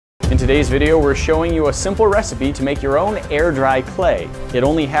today's video, we're showing you a simple recipe to make your own air dry clay. It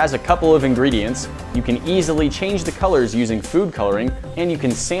only has a couple of ingredients. You can easily change the colors using food coloring, and you can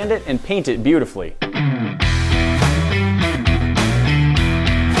sand it and paint it beautifully.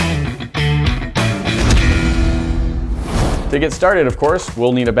 To get started, of course,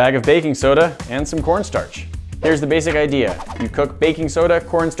 we'll need a bag of baking soda and some cornstarch. Here's the basic idea. You cook baking soda,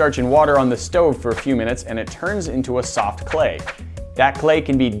 cornstarch, and water on the stove for a few minutes and it turns into a soft clay. That clay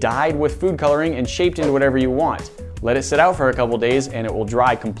can be dyed with food coloring and shaped into whatever you want. Let it sit out for a couple days and it will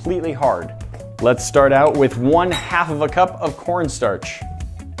dry completely hard. Let's start out with 1/2 cup of cornstarch.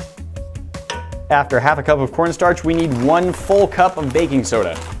 After 1/2 cup of cornstarch, we need 1 full cup of baking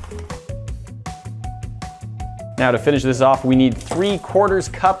soda. Now to finish this off, we need 3/4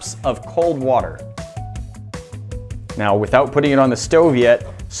 cups of cold water. Now without putting it on the stove yet,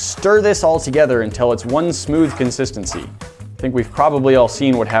 stir this all together until it's one smooth consistency. I think we've probably all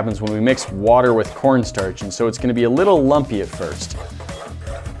seen what happens when we mix water with cornstarch, and so it's going to be a little lumpy at first.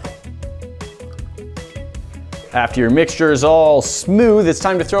 After your mixture is all smooth, it's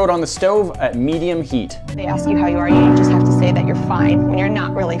time to throw it on the stove at medium heat. They ask you how you are, you just have to say that you're fine when you're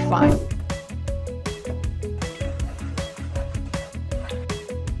not really fine.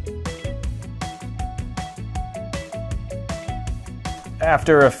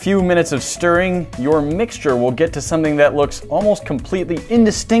 After a few minutes of stirring, your mixture will get to something that looks almost completely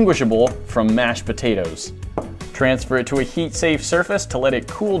indistinguishable from mashed potatoes. Transfer it to a heat-safe surface to let it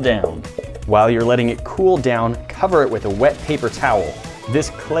cool down. While you're letting it cool down, cover it with a wet paper towel. This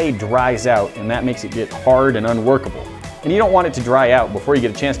clay dries out and that makes it get hard and unworkable. And you don't want it to dry out before you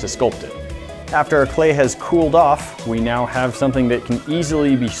get a chance to sculpt it. After our clay has cooled off, we now have something that can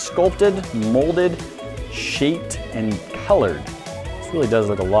easily be sculpted, molded, shaped, and colored. This really does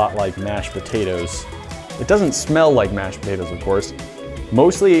look a lot like mashed potatoes. It doesn't smell like mashed potatoes, of course.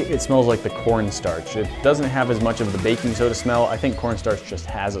 Mostly it smells like the cornstarch. It doesn't have as much of the baking soda smell. I think cornstarch just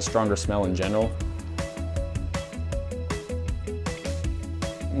has a stronger smell in general.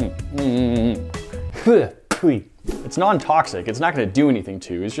 It's non-toxic. It's not going to do anything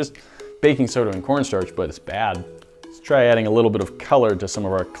to you. It's just baking soda and cornstarch, but it's bad. Let's try adding a little bit of color to some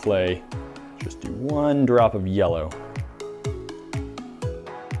of our clay. Just do 1 drop of yellow.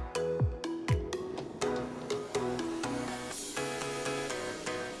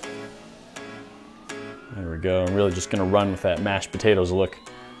 There we go. I'm really just going to run with that mashed potatoes look.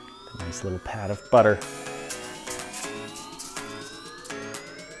 A nice little pat of butter.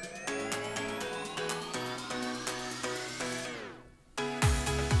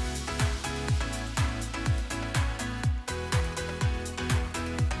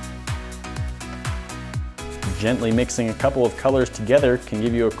 Gently mixing a couple of colors together can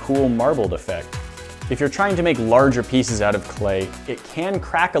give you a cool marbled effect. If you're trying to make larger pieces out of clay, it can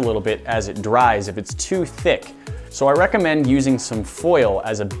crack a little bit as it dries if it's too thick. So I recommend using some foil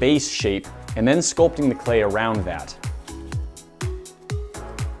as a base shape and then sculpting the clay around that.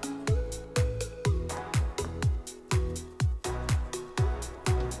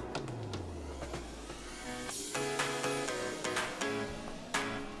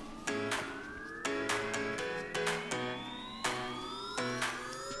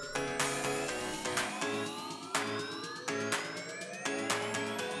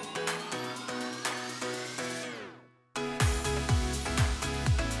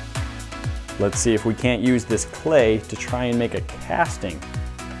 Let's see if we can't use this clay to try and make a casting.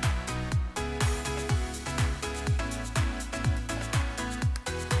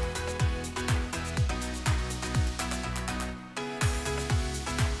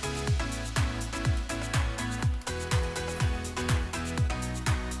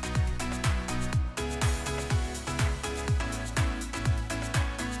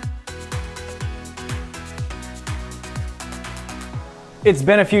 It's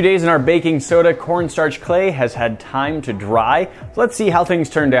been a few days and our baking soda cornstarch clay has had time to dry. So let's see how things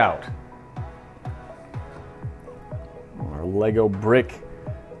turned out. Our Lego brick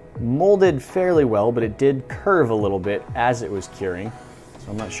molded fairly well, but it did curve a little bit as it was curing. So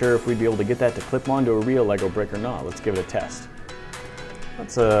I'm not sure if we'd be able to get that to clip onto a real Lego brick or not. Let's give it a test.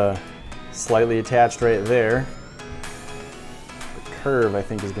 That's slightly attached right there. The curve, I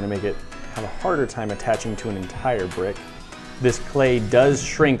think, is going to make it have a harder time attaching to an entire brick. This clay does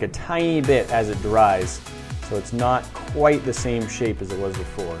shrink a tiny bit as it dries, so it's not quite the same shape as it was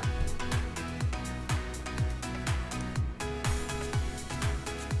before.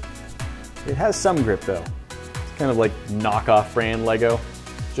 It has some grip though. It's kind of like knockoff brand Lego,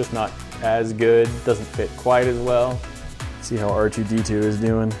 just not as good, doesn't fit quite as well. Let's see how R2-D2 is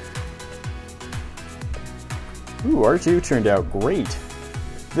doing. Ooh, R2 turned out great.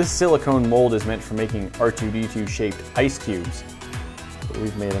 This silicone mold is meant for making R2-D2 shaped ice cubes. But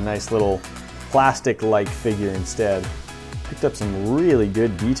we've made a nice little plastic-like figure instead. Picked up some really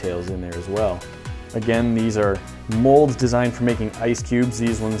good details in there as well. Again, these are molds designed for making ice cubes.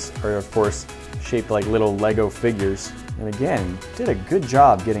 These ones are, of course, shaped like little Lego figures. And again, did a good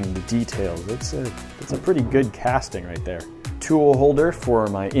job getting the details. It's a pretty good casting right there. Tool holder for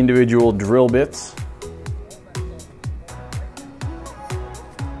my individual drill bits.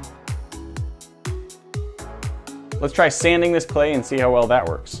 Let's try sanding this clay and see how well that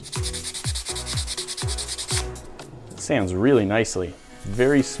works. It sands really nicely.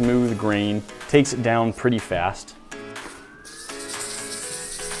 Very smooth grain, takes it down pretty fast.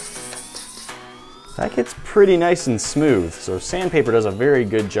 That gets pretty nice and smooth, so sandpaper does a very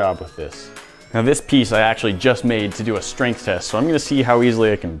good job with this. Now this piece I actually just made to do a strength test, so I'm gonna see how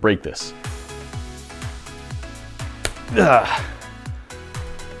easily I can break this. Ugh.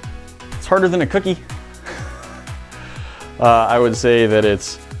 It's harder than a cookie. I would say that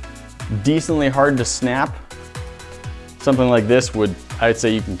it's decently hard to snap. Something like this I'd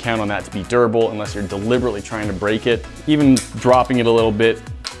say you can count on that to be durable unless you're deliberately trying to break it. Even dropping it a little bit,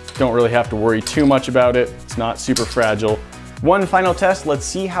 don't really have to worry too much about it. It's not super fragile. One final test, let's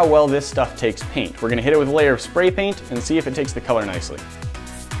see how well this stuff takes paint. We're gonna hit it with a layer of spray paint and see if it takes the color nicely.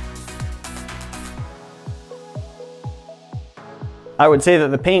 I would say that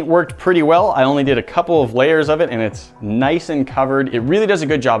the paint worked pretty well. I only did a couple of layers of it and it's nice and covered. It really does a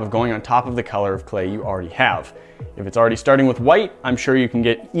good job of going on top of the color of clay you already have. If it's already starting with white, I'm sure you can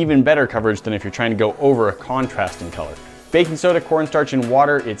get even better coverage than if you're trying to go over a contrasting color. Baking soda, cornstarch, and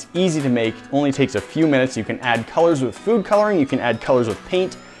water, it's easy to make, only takes a few minutes. You can add colors with food coloring, you can add colors with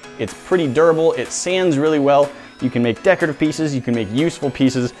paint. It's pretty durable, it sands really well. You can make decorative pieces, you can make useful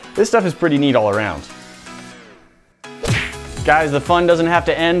pieces. This stuff is pretty neat all around. Guys, the fun doesn't have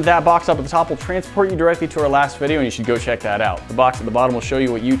to end. That box up at the top will transport you directly to our last video and you should go check that out. The box at the bottom will show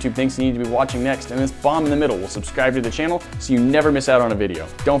you what YouTube thinks you need to be watching next, and this bomb in the middle will subscribe to the channel so you never miss out on a video.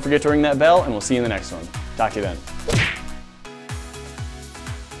 Don't forget to ring that bell and we'll see you in the next one. Talk to you then.